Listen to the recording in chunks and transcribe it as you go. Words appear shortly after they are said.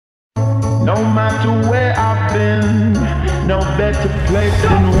No matter where I've been, no better place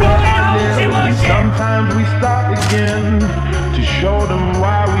than where I live. Sometimes we start again to show them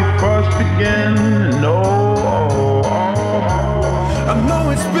why we first began. No, I know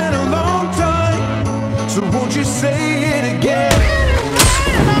it's been a long time, so won't you say it again?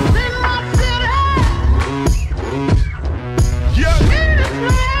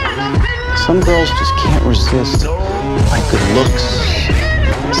 Some girls just can't resist my good looks,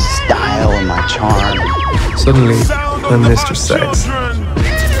 my style, and my charm. Suddenly, I'm Mr. Sex.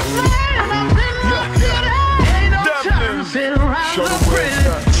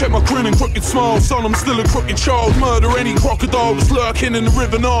 Check my grin and crooked smile, son, I'm still a crooked child. Murder any crocodile that's lurking in the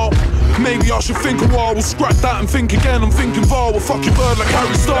river now. Maybe I should think a while, we'll scrap that and think again. I'm thinking vile, we'll fuck your bird like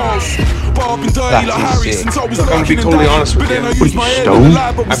Harry Styles. But I've been dirty like Harry since I was Look, I'm gonna be totally honest with you. What are you, stoned?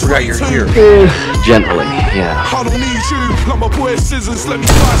 I forgot you're here. Gently, yeah. I don't need you, like my boy Scissors. Let me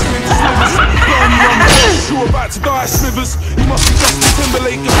slice me into slivers. Burn you on the bench, you're about to die, Smithers. You must be Justin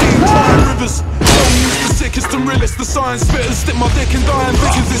Timberlake, you're being dry rivers. Don't use the sickest and realest, the science spitters. Stick my dick and die and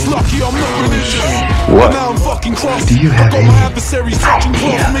because it's lucky I'm not religious. What? But now I'm fucking cross. Do you have I got my adversaries touching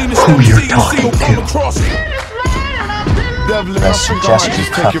cloth. Meanest who you're MC, talking you'll come to? across. I suggest you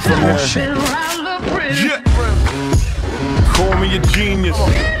cut the bullshit. Yeah. Call me a genius.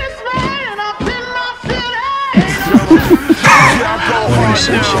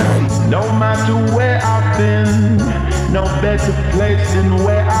 no matter where I've been, no better place than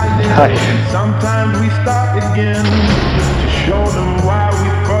where I live. Sometimes we start again to show them why we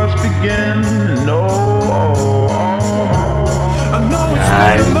first began. No,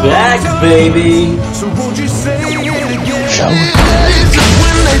 I'm back, baby. So won't you say it again? Show it.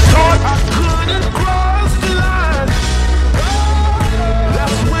 When they thought I couldn't cross the line,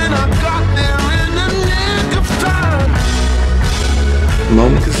 that's when I got there in the nick of time.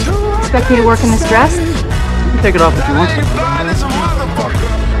 Moment. Expect me to work in this dress? You can take it off if you want to.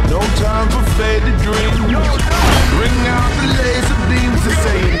 No time for faded dreams. Bring out the laser beams to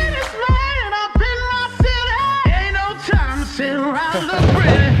say ain't no time to sit around the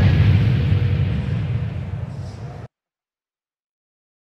bridge.